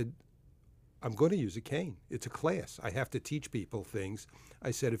cane. said, I'm going to use a cane. It's a class. I have to teach people things.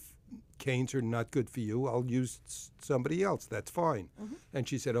 I said, if canes are not good for you, I'll use somebody else. That's fine. And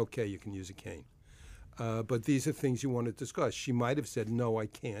she said, okay, you can use a cane. But these are things you want to discuss. She might have said, no, I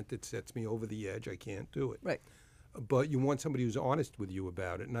can't. It sets me over the edge. I can't do it. Right. But you want somebody who's honest with you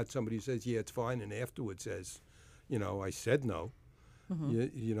about it, not somebody who says, yeah, it's fine, and afterwards says, I said no. You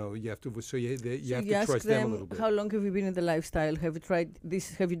have to. So you have to ask trust them a little bit. how long have you been in the lifestyle? Have you tried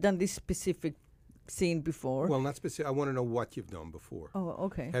this? Have you done this specific scene before? Well, not specific. I want to know what you've done before. Oh,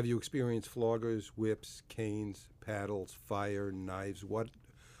 okay. Have you experienced floggers, whips, canes, paddles, fire, knives? What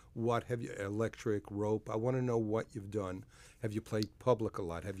have you? Electric, rope. I want to know what you've done. Have you played public a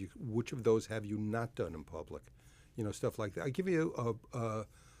lot? Which of those have you not done in public? Stuff like that. I give you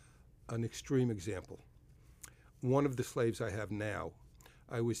an extreme example. One of the slaves I have now,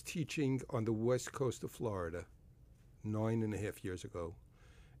 I was teaching on the west coast of Florida 9.5 years ago,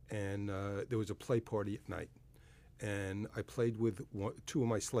 and there was a play party at night. and I played with two of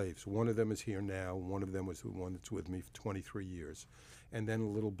my slaves. One of them is here now. One of them was the one that's with me for 23 years. And then a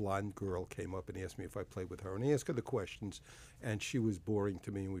little blonde girl came up and asked me if I played with her. And I asked her the questions, and she was boring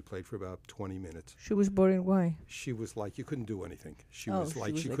to me, and we played for about 20 minutes. She was boring. Why? She was like, you couldn't do anything. She Oh, was she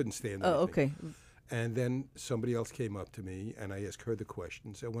like, was she like- couldn't stand Oh, anything. okay. And then somebody else came up to me, and I asked her the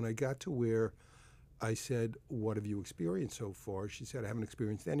questions. And when I got to where I said, what have you experienced so far? She said, I haven't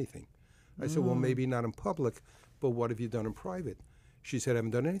experienced anything. I said, well, maybe not in public, but what have you done in private? She said, I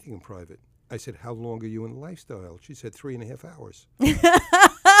haven't done anything in private. I said, how long are you in lifestyle? She said, 3.5 hours.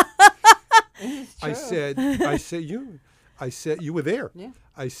 I said, you were there. Yeah.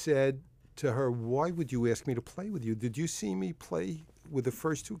 I said to her, why would you ask me to play with you? Did you see me play with the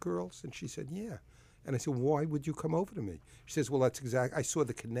first two girls? And she said, yeah. And I said, why would you come over to me? She says, well, I saw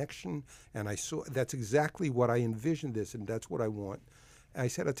the connection, and that's exactly what I envisioned this, and that's what I want. And I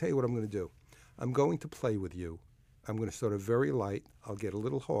said, I'll tell you what I'm going to do. I'm going to play with you. I'm going to start off very light. I'll get a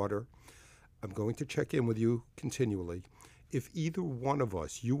little harder. I'm going to check in with you continually. If either one of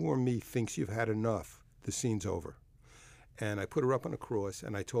us, you or me, thinks you've had enough, the scene's over. And I put her up on a cross,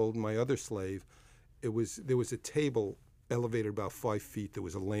 and I told my other slave, there was a table elevated about 5 feet. There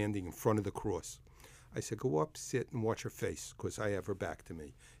was a landing in front of the cross. I said, go up, sit, and watch her face, because I have her back to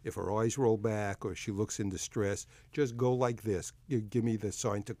me. If her eyes roll back or she looks in distress, just go like this. Give me the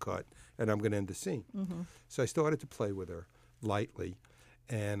sign to cut, and I'm going to end the scene. Mm-hmm. So I started to play with her lightly,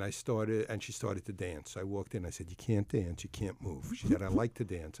 and she started to dance. I walked in, I said, you can't dance, you can't move. She said, I like to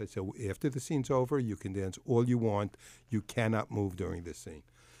dance. I said, after the scene's over, you can dance all you want. You cannot move during this scene.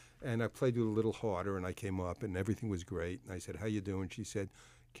 And I played with her a little harder, and I came up, and everything was great. And I said, how you doing? She said,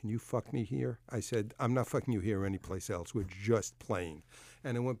 can you fuck me here? I said, I'm not fucking you here or anyplace else. We're just playing.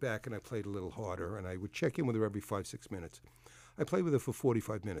 And I went back and I played a little harder, and I would check in with her every 5-6 minutes. I played with her for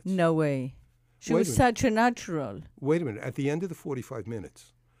 45 minutes. No way. She Wait was a minute. such a natural. Wait a minute. At the end of the 45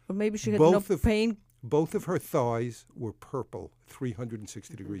 minutes, Or maybe she had Both no of- pain. both of her thighs were purple,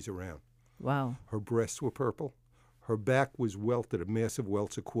 360 degrees around. Wow. Her breasts were purple. Her back was welted, a massive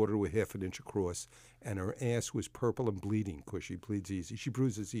welts a quarter to a half an inch across, and her ass was purple and bleeding because she bleeds easy. She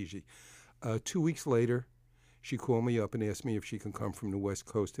bruises easy. 2 weeks later, she called me up and asked me if she can come from the West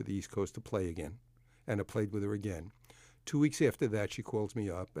Coast to the East Coast to play again, and I played with her again. 2 weeks after that, she calls me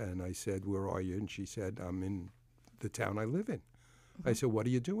up, and I said, where are you? And she said, I'm in the town I live in. I said, what are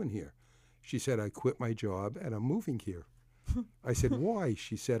you doing here? She said, I quit my job, and I'm moving here. I said, why?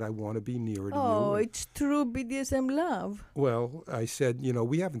 She said, I want to be nearer to Oh, you. it's true BDSM love. Well, I said,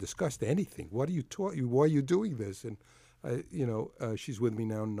 we haven't discussed anything. What are you why are you doing this? And, she's with me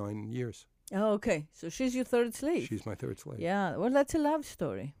now 9 years. Oh, okay. So she's your third slave. She's my third slave. Yeah. Well, that's a love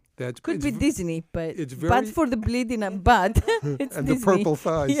story. That's Could it's be v- Disney, but it's but very- for the bleeding and butt, it's and Disney. the purple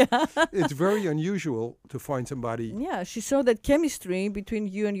thighs. Yeah. It's very unusual to find somebody. Yeah, she saw that chemistry between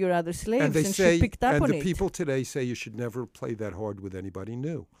you and your other slaves, And they and say, she picked up and on the it. people today say you should never play that hard with anybody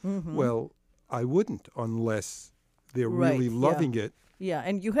new. Mhm. Well, I wouldn't unless they're Right, really yeah. loving it. Yeah,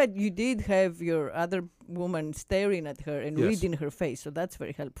 and you did have your other woman staring at her and Yes. reading her face, so that's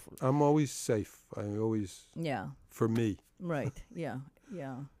very helpful. I'm always safe. Yeah, For me, right. Yeah,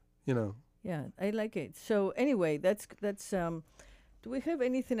 yeah, you know. yeah. I like it. So anyway, that's. Do we have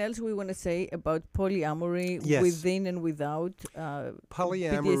anything else we want to say about polyamory Yes. within and without?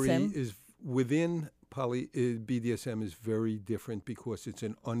 Polyamory BDSM? is within BDSM is very different because it's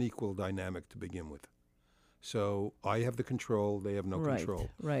an unequal dynamic to begin with. So I have the control; they have no right, control.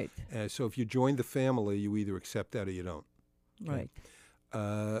 right, So if you join the family, you either accept that or you don't. Okay.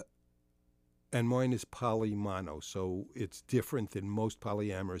 right. And mine is polymono, so it's different than most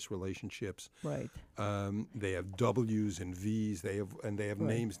polyamorous relationships. Right. They have W's and V's. They have Right.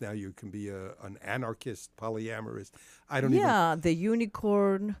 names now. You can be an anarchist, polyamorous. I don't Yeah, the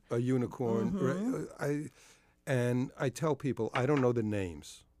unicorn. even a unicorn. And I tell people I don't know the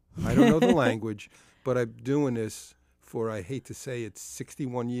names. I don't know the language, but I'm doing this for, I hate to say it,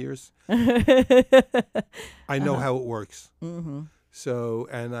 61 years. I know how it works. Mm-hmm. So,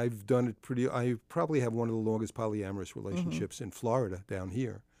 and I've done it I probably have one of the longest polyamorous relationships in Florida down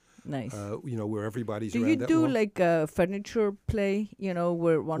here, Nice. where everybody's Do around you that do long. like a furniture play?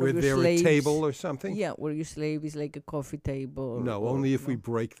 Where one Where of your they're slaves. a table or something? Yeah, where your slave is like a coffee table. No, or- only if we no.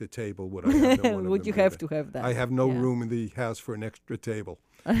 break the table would I have no one of Would them you do have that. to have that? I have no Yeah. room in the house for an extra table.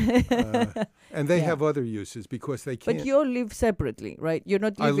 And they Yeah. have other uses because they can't. But you all live separately, right? You're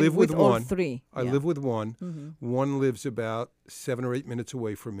not I living live with all one. three. I live with one. Mm-hmm. One lives about 7 or 8 minutes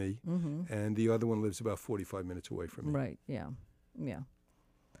away from me, Mm-hmm. and the other one lives about 45 minutes away from me. Right. Yeah. Yeah.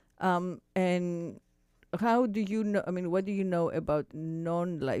 And how do you know? I mean, what do you know about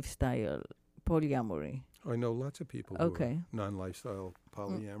non-lifestyle polyamory? I know lots of people who Okay. are non-lifestyle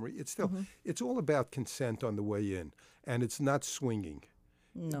polyamory. It's still, it's all about consent on the way in, and it's not swinging.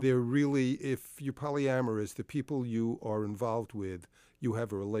 No. They're really, if you're polyamorous, the people you are involved with, you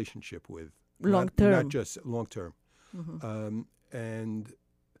have a relationship with. Long Not term. just long term. And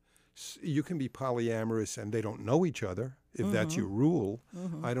you can be polyamorous and they don't know each other, if that's your rule.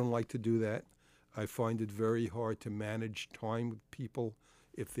 I don't like to do that. I find it very hard to manage time with people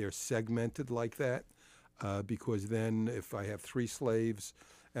if they're segmented like that, because then if I have 3 slaves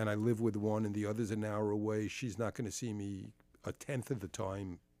and I live with one and the other's an hour away, she's not going to see me a tenth of the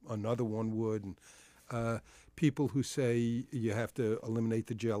time another one would. And people who say you have to eliminate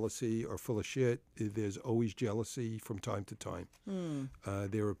the jealousy are full of shit. There's always jealousy from time to time.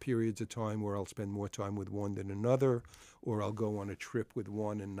 There are periods of time where I'll spend more time with one than another, or I'll go on a trip with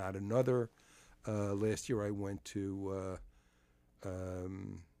one and not another. Last year I went to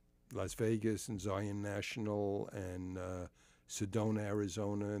Las Vegas and Zion National and Sedona,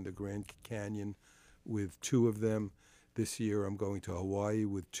 Arizona, and the Grand Canyon with 2 of them. This year I'm going to Hawaii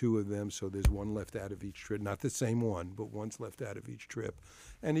with 2 of them, so there's one left out of each trip. Not the same one, but one's left out of each trip.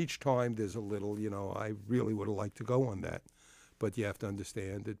 And each time there's a little, I really would have liked to go on that. But you have to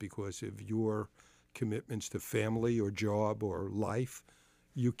understand it because of your commitments to family or job or life,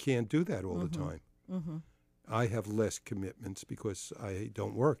 you can't do that all the time. I have less commitments because I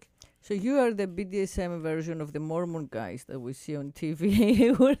don't work. So you are the BDSM version of the Mormon guys that we see on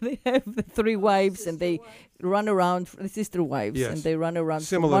TV, where they have the 3 wives and they run around, the sister wives, Yes. and they run around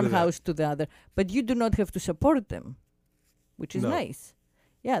Similar from one to that. house to the other. But you do not have to support them, which is No. nice.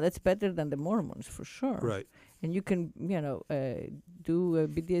 Yeah, that's better than the Mormons for sure. Right. And you can, do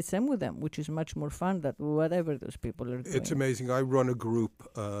BDSM with them, which is much more fun than whatever those people are doing. It's amazing. I run a group.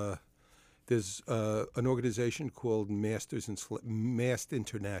 There's an organization called MAST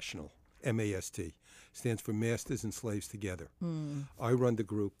International, MAST, stands for Masters and Slaves Together. I run the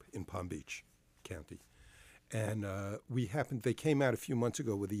group in Palm Beach County. And they came out a few months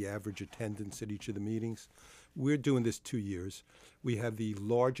ago with the average attendance at each of the meetings. We're doing this 2 years. We have the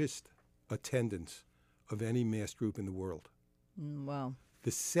largest attendance of any MAST group in the world. Wow.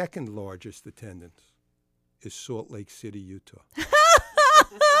 The second largest attendance is Salt Lake City, Utah.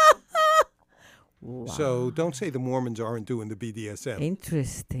 Wow. So don't say the Mormons aren't doing the BDSM.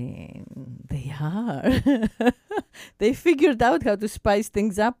 Interesting. They are. They figured out how to spice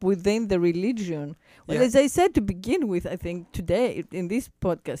things up within the religion. Well, Yeah. as I said to begin with, I think today in this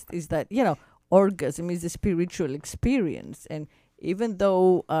podcast is that, orgasm is a spiritual experience. And even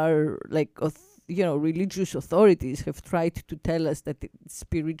though our, religious authorities have tried to tell us that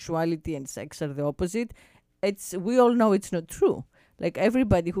spirituality and sex are the opposite, we all know it's not true. Like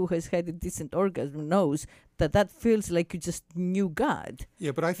everybody who has had a decent orgasm knows that feels like you just knew God.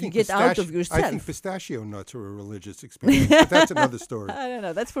 Yeah, but I think get out of I yourself. think pistachio nuts are a religious experience, but that's another story. I don't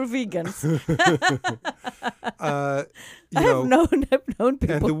know. That's for vegans. I've known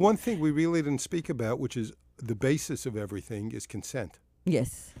people. And the one thing we really didn't speak about, which is the basis of everything, is consent.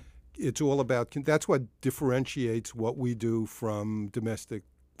 Yes. It's all about that's what differentiates what we do from domestic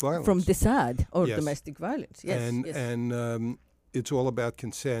violence. From DESAD or Yes. domestic violence. Yes. yes. And it's all about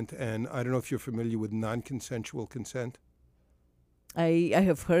consent. And I don't know if you're familiar with non-consensual consent. I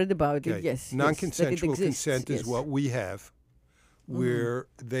have heard about it. Okay. Yes. Non-consensual yes, that it exists, consent is yes. what we have, where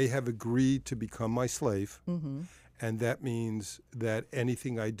they have agreed to become my slave, and that means that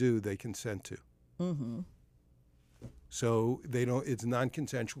anything I do, they consent to. So it's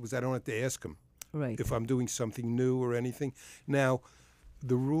non-consensual because I don't have to ask them Right. if I'm doing something new or anything. Now,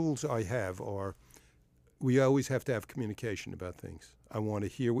 the rules I have are we always have to have communication about things. I want to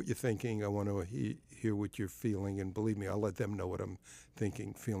hear what you're thinking. I want to hear what you're feeling. And believe me, I'll let them know what I'm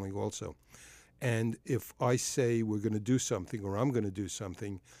thinking, feeling also. And if I say we're going to do something or I'm going to do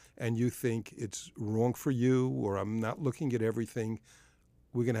something and you think it's wrong for you or I'm not looking at everything,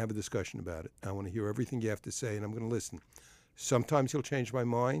 we're going to have a discussion about it. I want to hear everything you have to say and I'm going to listen. Sometimes you'll change my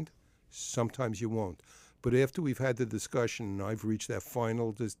mind. Sometimes you won't. But after we've had the discussion and I've reached that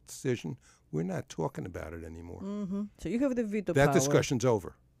final decision, we're not talking about it anymore. So you have the veto power. That discussion's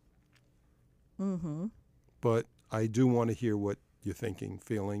over. But I do want to hear what you're thinking,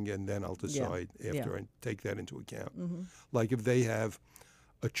 feeling, and then I'll decide after I take that into account. Like if they have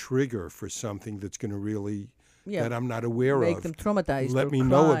a trigger for something that's going to really, that I'm not aware Make of, them traumatized let or me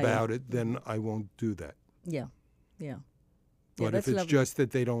know cry. about it, then I won't do that. Yeah. Yeah. But that's if it's lovely. just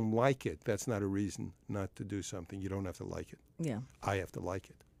that they don't like it, that's not a reason not to do something. You don't have to like it. Yeah. I have to like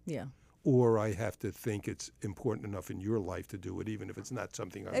it. Yeah. or I have to think it's important enough in your life to do it, even if it's not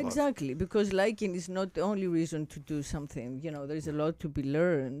something I love. Exactly, because liking is not the only reason to do something. There's a lot to be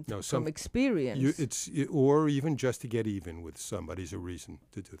learned from experience. Or even just to get even with somebody's a reason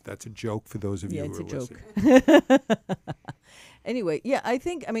to do it. That's a joke for those of you who are listening. Anyway, I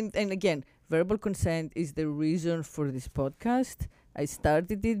think, and again, verbal consent is the reason for this podcast. I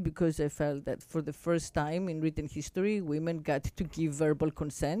started it because I felt that for the first time in written history, women got to give verbal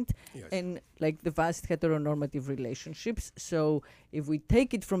consent in like the vast heteronormative relationships. So if we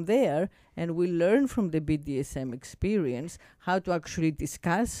take it from there and we learn from the BDSM experience how to actually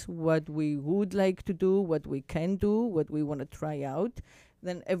discuss what we would like to do, what we can do, what we want to try out,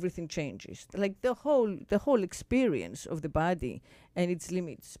 then everything changes. Like the whole experience of the body and its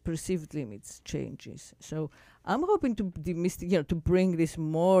limits, perceived limits, changes. So I'm hoping to to bring this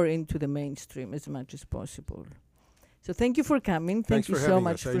more into the mainstream as much as possible. So thank you for coming. Thanks thank you for so having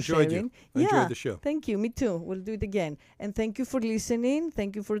much us. for sharing. I enjoyed the show. Thank you. Me too. We'll do it again. And thank you for listening.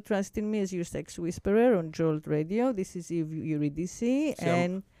 Thank you for trusting me as your sex whisperer on Jolt Radio. This is Eve Eurydice.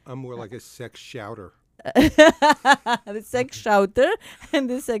 And I'm more like a sex shouter. The sex shouter and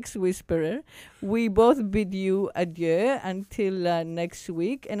the sex whisperer. We both bid you adieu until next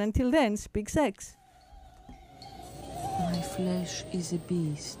week, and until then, speak sex. My flesh is a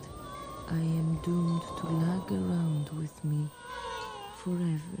beast. I am doomed to lag around with me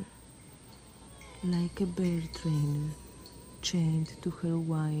forever, like a bear trainer chained to her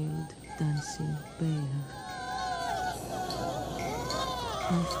wild dancing bear.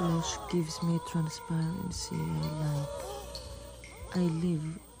 My flesh gives me transparency I like. I live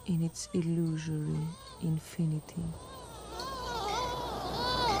in its illusory infinity.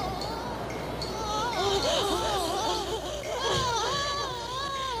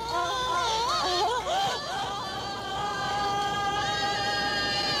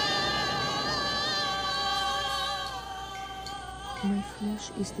 My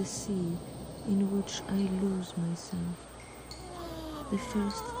flesh is the sea in which I lose myself. The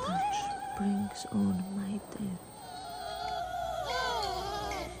first touch brings on my death.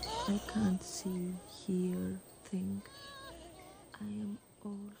 I can't see, hear, think. I am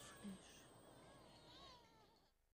all